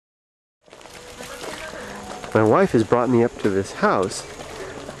My wife has brought me up to this house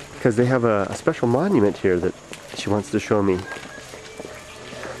because they have a special monument here that she wants to show me.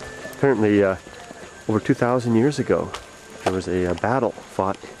 Apparently, over 2,000 years ago, there was a battle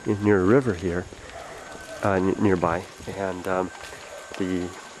fought near a river here, nearby, and the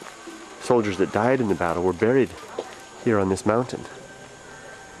soldiers that died in the battle were buried here on this mountain.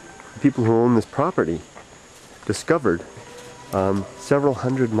 The people who own this property discovered several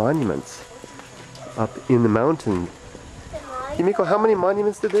hundred monuments up in the mountain. Himiko, how many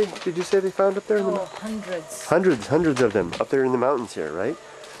monuments did you say they found up there? Hundreds. Hundreds of them up there in the mountains here, right?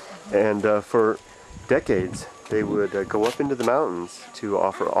 And for decades, they would go up into the mountains to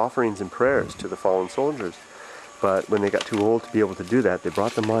offer offerings and prayers to the fallen soldiers. But when they got too old to be able to do that, they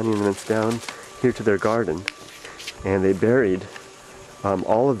brought the monuments down here to their garden, and they buried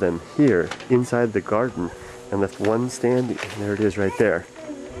all of them here inside the garden and left one standing. There it is right there.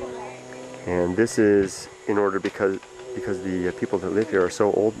 And this is in order because the people that live here are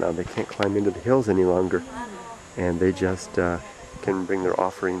so old now, they can't climb into the hills any longer, and they just can bring their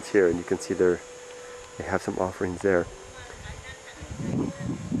offerings here. And you can see they have some offerings there.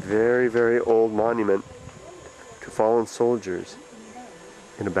 Very, very old monument to fallen soldiers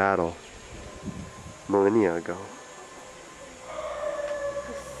in a battle millennia ago.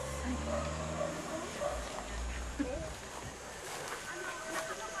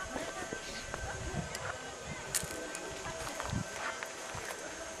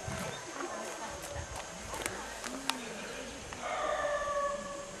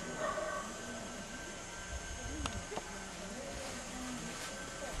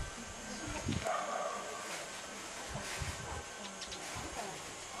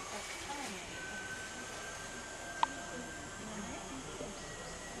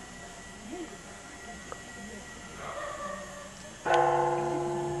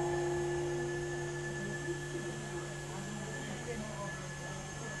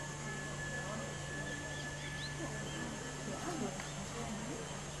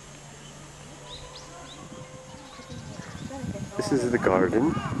 This is the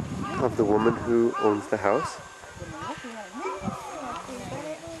garden of the woman who owns the house.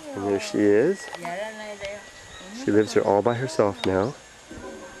 And there she is. She lives here all by herself now.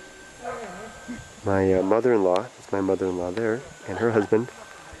 My mother-in-law, that's my mother-in-law there, and her husband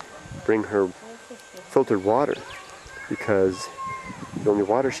bring her filtered water because the only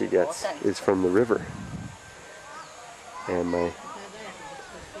water she gets is from the river. And my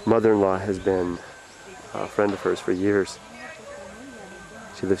mother-in-law has been a friend of hers for years.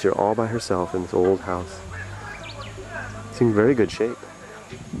 She lives here all by herself in this old house. It's in very good shape.